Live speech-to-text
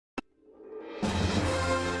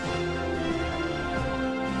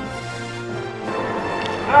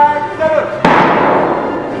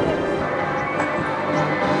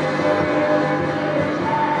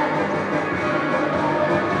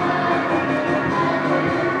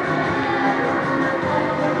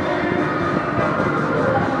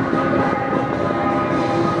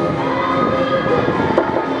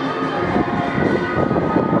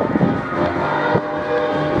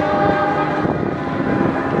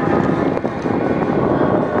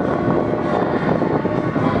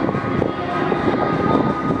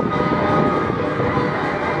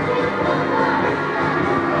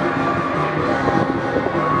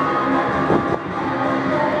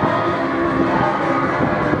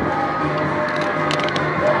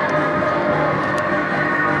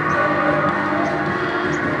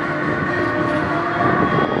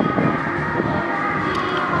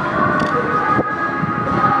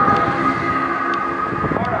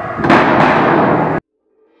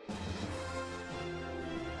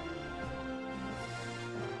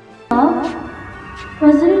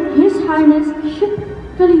President His Highness Sheikh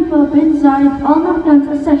Khalifa bin Zayed Al Nahyan's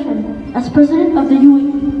accession as President of the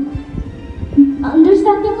UAE.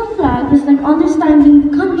 Understanding a flag is like understanding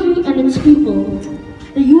the country and its people.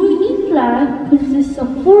 The UAE flag consists of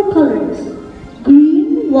 4 colors: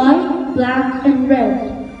 green, white, black, and red,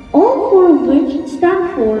 all 4 of which stand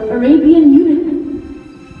for Arabian unity.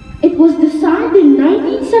 It was designed in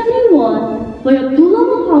 1971 by Abdullah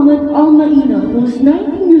Muhammad Al-Ma'ina, who was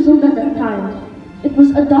 19 years old at that time. It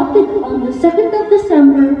was adopted on the 2nd of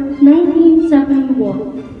December, 1971.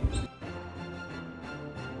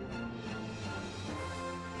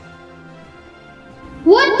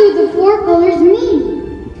 What do the 4 colors mean?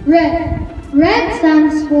 Red. Red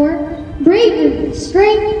stands for bravery,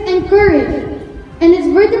 strength, and courage, and its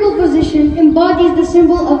vertical position embodies the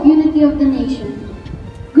symbol of unity of the nation.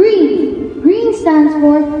 Green. Green stands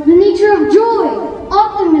for the nature of joy,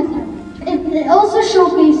 optimism. It also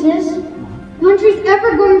showcases country's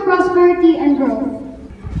ever-growing prosperity and growth.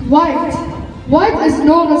 White. White is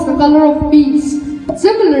known as the color of peace.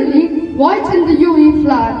 Similarly, white in the UAE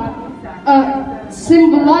flag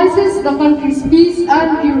symbolizes the country's peace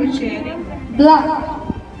and purity. Black.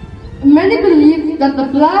 Many believe that the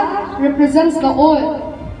black represents the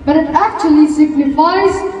oil, but it actually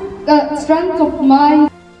signifies the strength of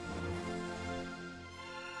mind.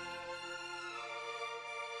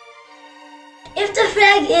 If the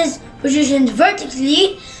flag is positioned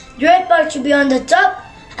vertically, the red part should be on the top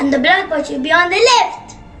and the black part should be on the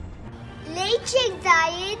left. Late Sheikh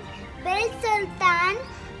Zayed bin Sultan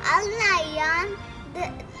Al Nahyan,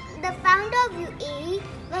 the founder of UAE,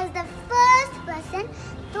 was the first person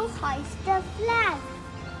to hoist the flag.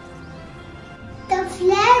 The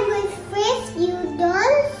flag was first used on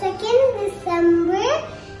 2nd December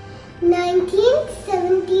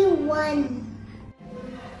 1971.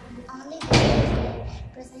 Only the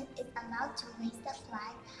president is allowed to raise the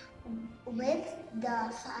flag with the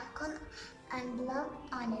falcon emblem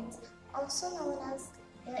on it, also known as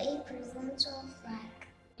a presidential flag.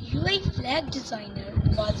 UAE flag designer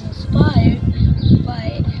was inspired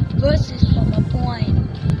by verses from a poem.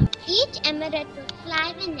 Each emirate will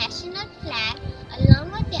fly the national flag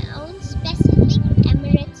along with their own specific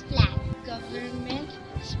emirate's flag. Government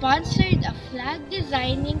sponsored a flag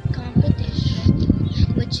designing competition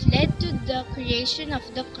which led to the creation of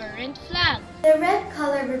the current flag. The red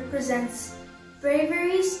color represents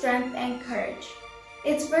bravery, strength, and courage.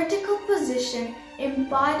 Its vertical position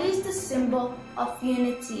embodies the symbol of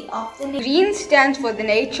unity of the nation. Green stands for the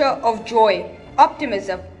nature of joy,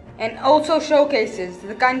 optimism, and also showcases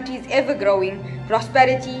the country's ever-growing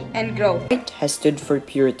prosperity and growth. White has stood for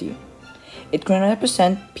purity. It can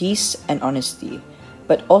represent peace and honesty,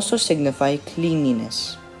 but also signify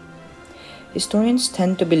cleanliness. Historians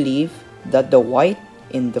tend to believe that the white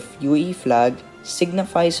in the UAE flag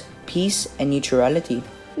signifies peace and neutrality.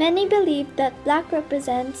 Many believe that black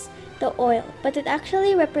represents the oil, but it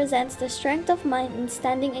actually represents the strength of mind in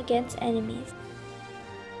standing against enemies.